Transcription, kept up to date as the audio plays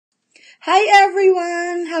Hi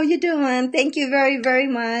everyone! How you doing? Thank you very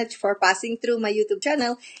much for passing through my YouTube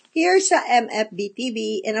channel here sa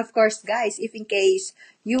MFBTV. And of course, guys, if in case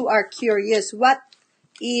you are curious, what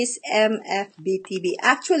is MFBTV?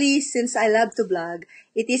 Actually, since I love to blog,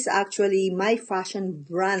 it is actually my fashion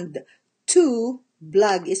brand to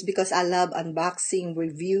blog is because I love unboxing,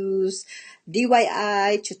 reviews,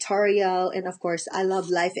 DIY, tutorial, and of course, I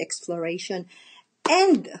love life exploration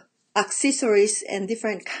and accessories and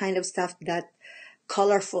different kind of stuff that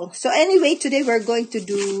colorful. So anyway, today we're going to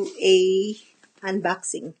do a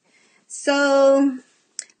unboxing. So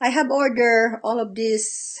I have ordered all of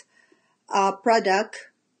this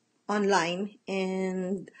product online,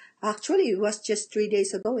 and actually it was just 3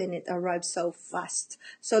 days ago and it arrived so fast.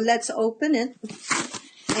 So let's open it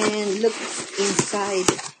and look inside.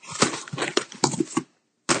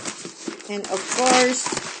 And of course,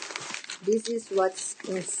 this is what's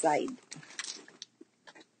inside.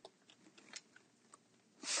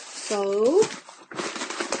 So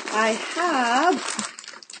I have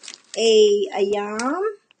a Ayam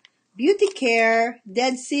Beauty Care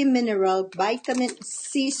Dead Sea Mineral Vitamin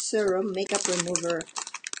C Serum Makeup Remover.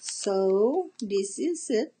 So this is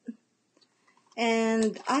it.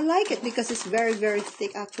 And I like it because it's very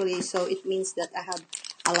thick actually. So it means that I have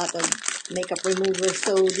a lot of makeup remover.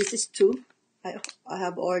 So this is two. I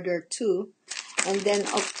have ordered two. And then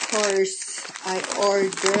of course I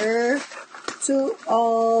order two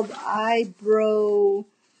of eyebrow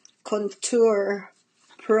contour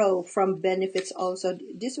pro from Benefits also.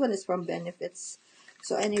 This one is from Benefits.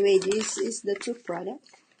 So anyway, this is the two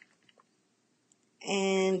products.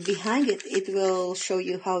 And behind it, it will show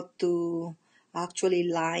you how to actually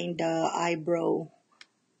line the eyebrow.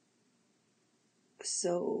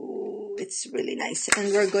 So it's really nice.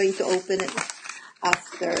 And we're going to open it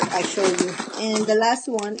after I show you. And the last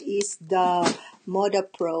one is the Moda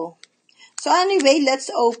Pro. So anyway,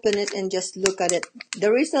 let's open it and just look at it.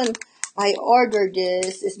 The reason I ordered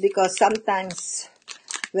this is because sometimes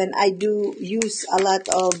when I do use a lot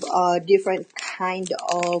of different kind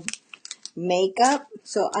of makeup,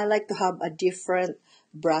 so I like to have a different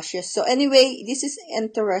brushes. So anyway, this is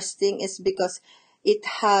interesting is because it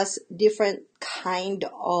has different kind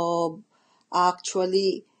of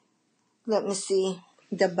actually, let me see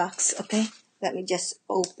the box, okay? Let me just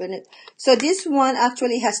open it. So this one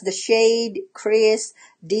actually has the shade, crease,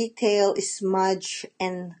 detail, smudge,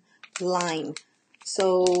 and line.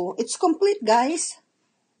 So it's complete, guys.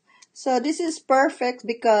 So this is perfect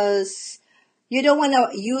because you don't want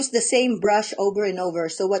to use the same brush over and over.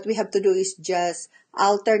 So what we have to do is just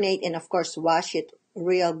alternate and of course wash it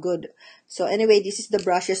real good. So anyway, this is the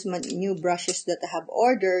brushes, my new brushes that I have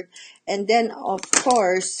ordered. And then of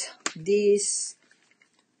course, this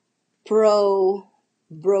Pro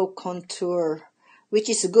Brow Contour, which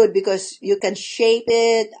is good because you can shape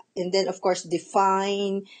it and then of course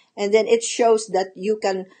define, and then it shows that you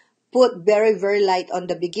can put very light on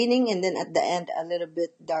the beginning and then at the end a little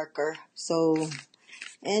bit darker. So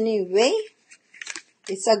anyway,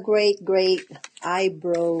 it's a great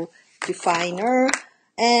eyebrow definer,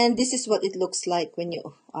 and this is what it looks like when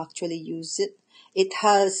you actually use it. It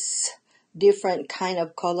has different kind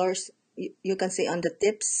of colors. You can see on the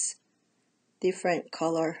tips different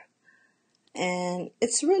color, and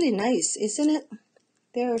it's really nice, isn't it?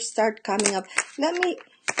 They start coming up. Let me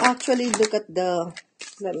actually look at the,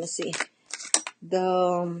 let me see,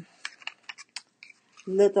 the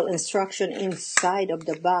little instruction inside of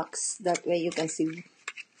the box. That way you can see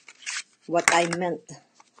what I meant.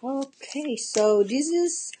 Okay, so this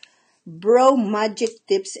is Brow Magic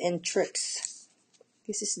Tips and Tricks.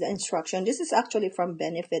 This is the instruction. This is actually from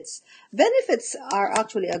Benefits. Benefits are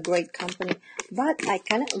actually a great company, but I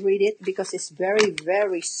cannot read it because it's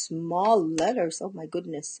very small letters. Oh my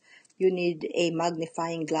goodness. You need a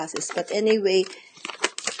magnifying glasses. But anyway,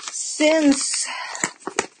 since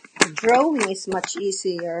drawing is much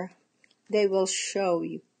easier, they will show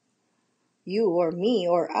you or me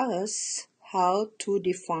or us how to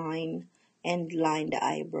define and line the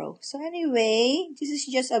eyebrow. So anyway, this is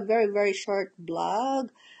just a very short blog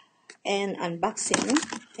and unboxing.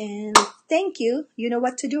 And thank you. You know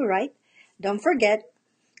what to do, right? Don't forget,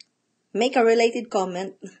 make a related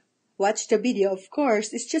comment. Watch the video, of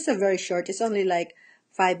course. It's just a very short. It's only like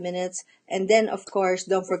 5 minutes. And then, of course,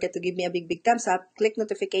 don't forget to give me a big thumbs up. Click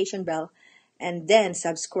notification bell. And then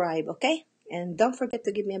subscribe, okay? And don't forget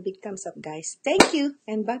to give me a big thumbs up, guys. Thank you,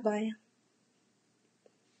 and bye-bye.